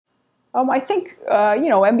I think, you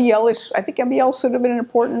know, I think MBL is sort of in an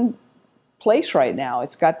important place right now.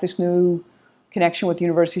 It's got this new connection with the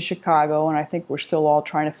University of Chicago, and I think we're still all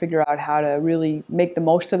trying to figure out how to really make the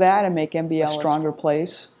most of that and make MBL a stronger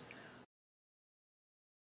place.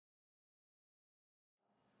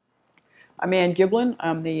 I'm Anne Giblin.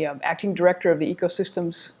 I'm the acting director of the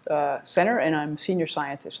Ecosystems Center, and I'm senior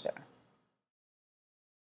scientist there.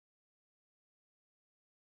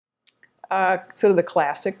 Sort of the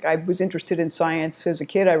classic. I was interested in science as a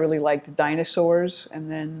kid. I really liked dinosaurs. And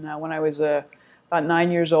then when I was about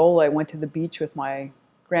 9 years old, I went to the beach with my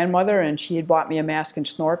grandmother, and she had bought me a mask and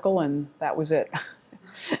snorkel, and that was it.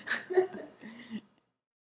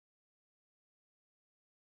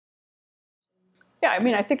 Yeah, I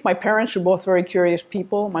mean, I think my parents were both very curious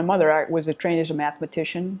people. My mother was trained as a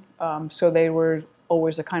mathematician, so they were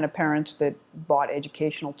always the kind of parents that bought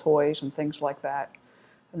educational toys and things like that.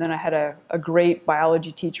 And then I had a great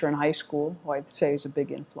biology teacher in high school, who I'd say is a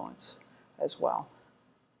big influence as well.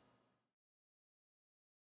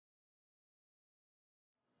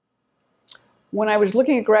 When I was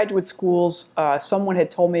looking at graduate schools, someone had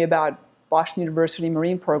told me about Boston University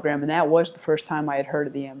Marine Program, and that was the first time I had heard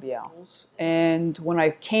of the MBL. And when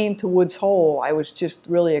I came to Woods Hole, I was just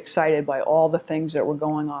really excited by all the things that were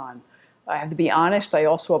going on. I have to be honest, I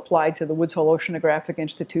also applied to the Woods Hole Oceanographic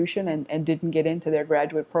Institution and didn't get into their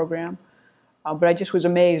graduate program. But I just was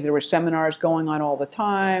amazed. There were seminars going on all the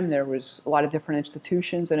time. There was a lot of different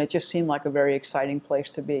institutions, and it just seemed like a very exciting place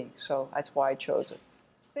to be. So that's why I chose it.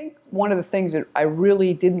 I think one of the things that I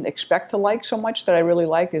really didn't expect to like so much that I really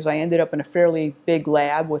liked is I ended up in a fairly big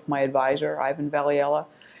lab with my advisor, Ivan Valiella,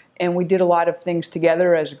 and we did a lot of things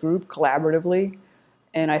together as a group, collaboratively.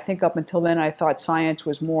 And I think up until then I thought science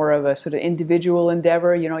was more of a sort of individual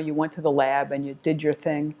endeavor. You know, you went to the lab and you did your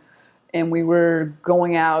thing. And we were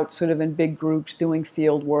going out sort of in big groups doing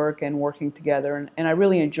field work and working together. And I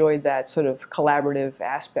really enjoyed that sort of collaborative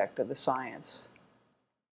aspect of the science.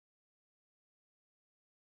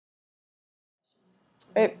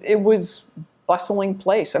 It was a bustling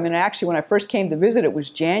place. I mean, actually, when I first came to visit, it was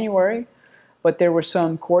January, but there were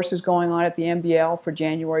some courses going on at the MBL for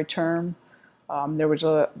January term. There was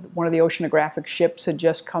one of the oceanographic ships had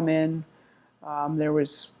just come in. There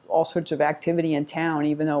was all sorts of activity in town,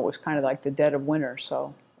 even though it was kind of like the dead of winter.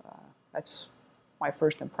 So that's my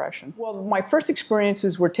first impression. Well, my first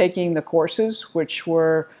experiences were taking the courses, which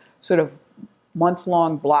were sort of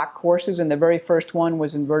month-long block courses, and the very first one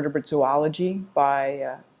was invertebrate zoology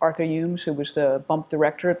by Arthur Humes, who was the bump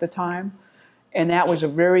director at the time. And that was a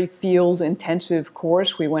very field-intensive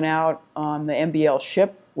course. We went out on the MBL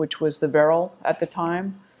ship, which was the Verrill at the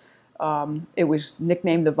time. It was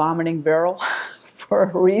nicknamed the Vomiting Verrill for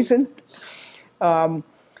a reason. And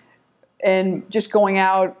just going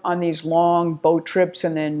out on these long boat trips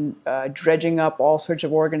and then dredging up all sorts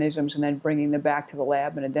of organisms and then bringing them back to the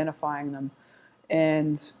lab and identifying them.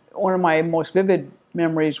 And one of my most vivid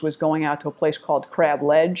memories was going out to a place called Crab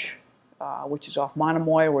Ledge, which is off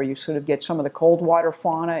Monomoy, where you sort of get some of the cold water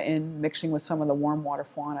fauna in mixing with some of the warm water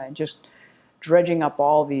fauna, and just dredging up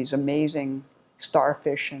all these amazing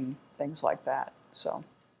starfish and things like that. So,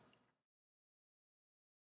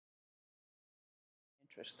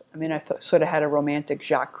 I mean, I sort of had a romantic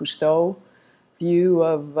Jacques Cousteau view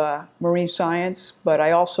of marine science, but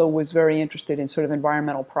I also was very interested in sort of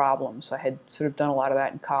environmental problems. I had sort of done a lot of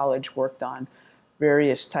that in college, worked on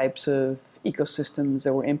various types of ecosystems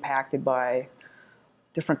that were impacted by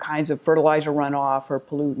different kinds of fertilizer runoff or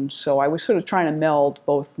pollutants. So I was sort of trying to meld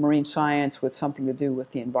both marine science with something to do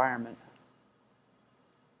with the environment.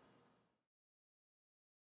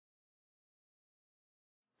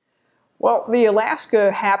 Well, the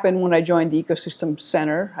Alaska happened when I joined the Ecosystem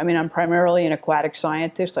Center. I mean, I'm primarily an aquatic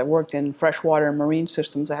scientist. I worked in freshwater and marine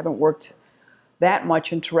systems. I haven't worked that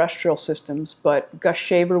much in terrestrial systems, but Gus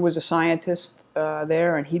Shaver was a scientist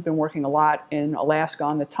there, and he'd been working a lot in Alaska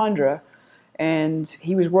on the tundra. And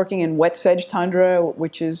he was working in wet sedge tundra,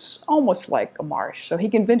 which is almost like a marsh. So he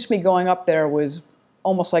convinced me going up there was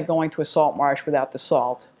almost like going to a salt marsh without the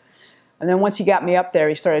salt. And then once he got me up there,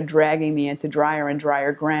 he started dragging me into drier and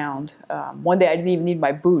drier ground. One day I didn't even need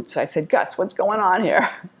my boots. I said, "Gus, what's going on here?"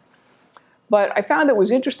 But I found it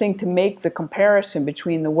was interesting to make the comparison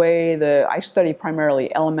between the way I study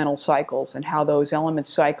primarily elemental cycles and how those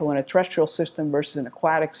elements cycle in a terrestrial system versus an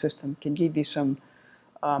aquatic system can give you some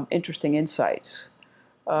interesting insights.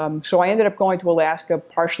 So I ended up going to Alaska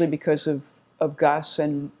partially because of Gus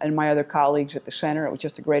and my other colleagues at the center. It was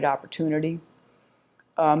just a great opportunity.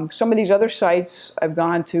 Some of these other sites I've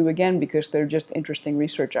gone to, again, because they're just interesting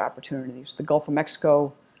research opportunities. The Gulf of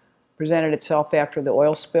Mexico presented itself after the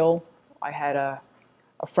oil spill. I had a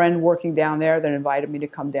a friend working down there that invited me to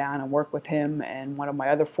come down and work with him and one of my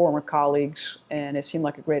other former colleagues, and it seemed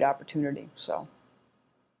like a great opportunity. So.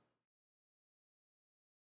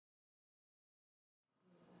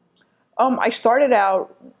 I started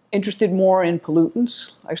out interested more in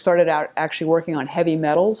pollutants. I started out actually working on heavy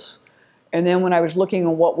metals. And then when I was looking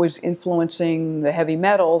at what was influencing the heavy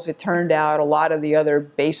metals, it turned out a lot of the other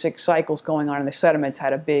basic cycles going on in the sediments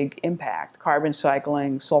had a big impact. Carbon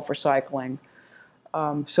cycling, sulfur cycling.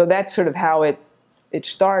 So that's sort of how it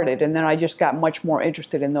started. And then I just got much more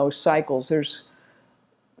interested in those cycles. There's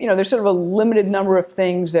sort of a limited number of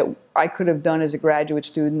things that I could have done as a graduate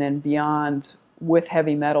student and beyond with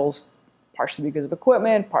heavy metals, partially because of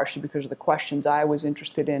equipment, partially because of the questions I was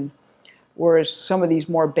interested in. Whereas some of these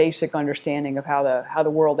more basic understanding of how the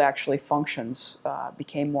world actually functions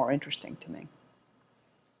became more interesting to me.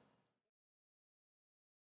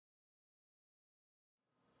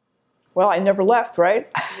 Well, I never left, right?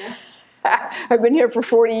 I've been here for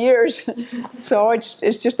 40 years, so it's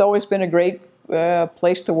just always been a great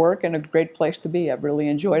place to work and a great place to be. I've really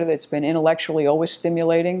enjoyed it. It's been intellectually always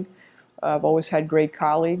stimulating. I've always had great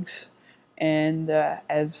colleagues. And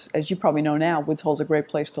as you probably know now, Woods Hole's a great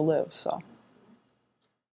place to live. So,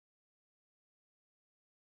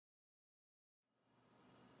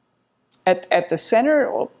 at the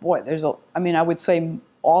center, oh boy, I would say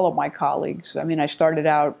all of my colleagues. I mean, I started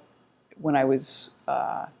out when I was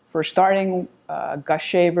first starting. Gus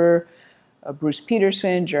Shaver, Bruce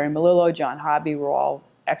Peterson, Jerry Melillo, John Hobby were all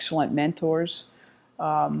excellent mentors.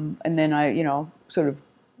 And then I, sort of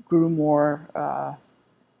grew more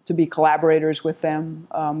to be collaborators with them.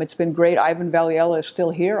 It's been great. Ivan Valiella is still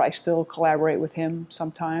here. I still collaborate with him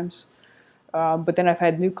sometimes. But then I've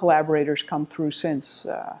had new collaborators come through since.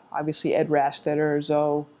 Obviously Ed Rastetter,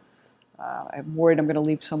 Zoe. I'm worried I'm going to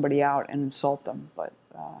leave somebody out and insult them, but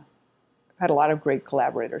I've had a lot of great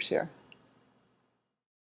collaborators here.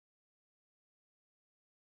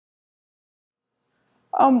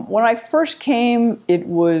 When I first came, it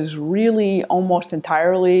was really almost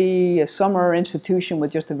entirely a summer institution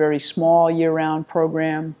with just a very small year-round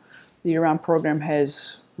program. The year-round program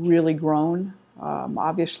has really grown,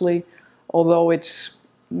 obviously, although it's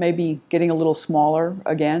maybe getting a little smaller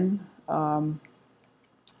again.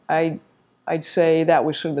 I'd say that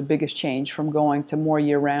was sort of the biggest change from going to more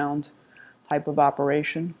year-round type of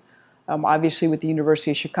operation. Obviously, with the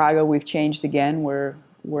University of Chicago, we've changed again.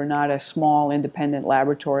 We're not a small independent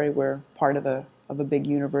laboratory. We're part of a big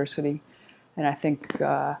university. And I think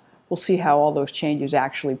we'll see how all those changes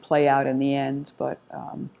actually play out in the end. But,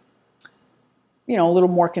 a little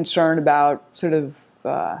more concerned about sort of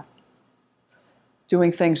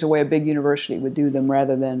doing things the way a big university would do them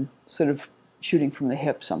rather than sort of shooting from the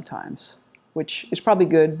hip sometimes, which is probably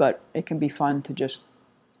good, but it can be fun to just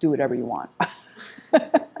do whatever you want.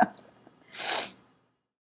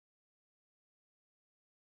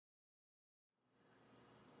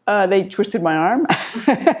 They twisted my arm.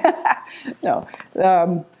 No.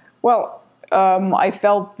 I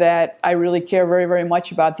felt that I really care very, very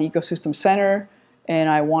much about the Ecosystem Center, and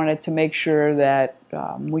I wanted to make sure that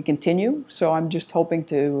we continue. So I'm just hoping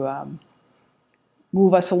to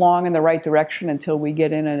move us along in the right direction until we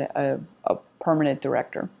get in a permanent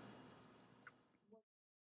director.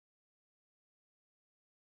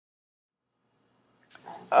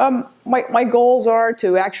 My goals are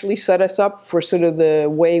to actually set us up for sort of the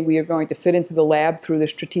way we are going to fit into the lab through the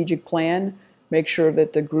strategic plan, make sure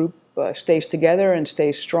that the group stays together and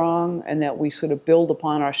stays strong, and that we sort of build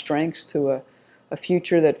upon our strengths to a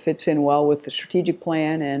future that fits in well with the strategic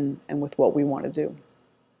plan and with what we want to do.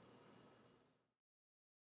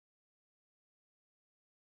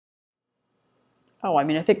 Oh,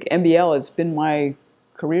 I think MBL has been my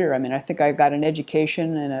career. I think I've got an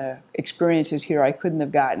education and experiences here I couldn't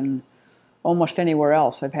have gotten almost anywhere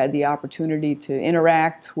else. I've had the opportunity to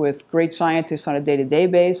interact with great scientists on a day-to-day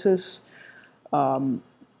basis.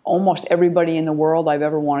 Almost everybody in the world I've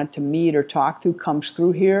ever wanted to meet or talk to comes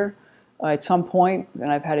through here at some point,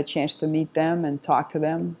 and I've had a chance to meet them and talk to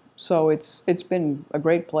them. So it's been a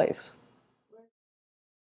great place.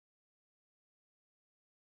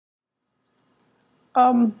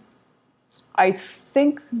 I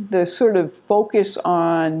think the sort of focus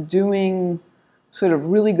on doing sort of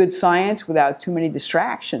really good science without too many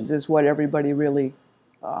distractions is what everybody really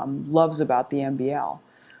loves about the MBL.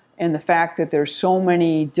 And the fact that there's so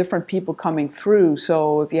many different people coming through,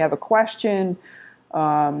 so if you have a question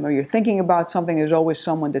or you're thinking about something, there's always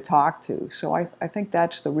someone to talk to. So I think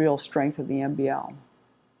that's the real strength of the MBL.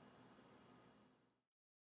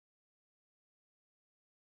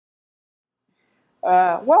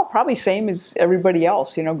 Well, probably same as everybody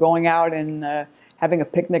else, going out and having a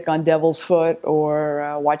picnic on Devil's Foot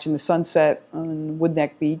or watching the sunset on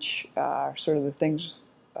Woodneck Beach are sort of the things.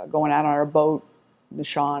 Going out on our boat, the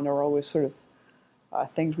Sean, are always sort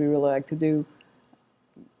of things we really like to do.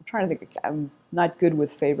 I'm trying to think. I'm not good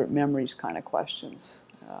with favorite memories kind of questions.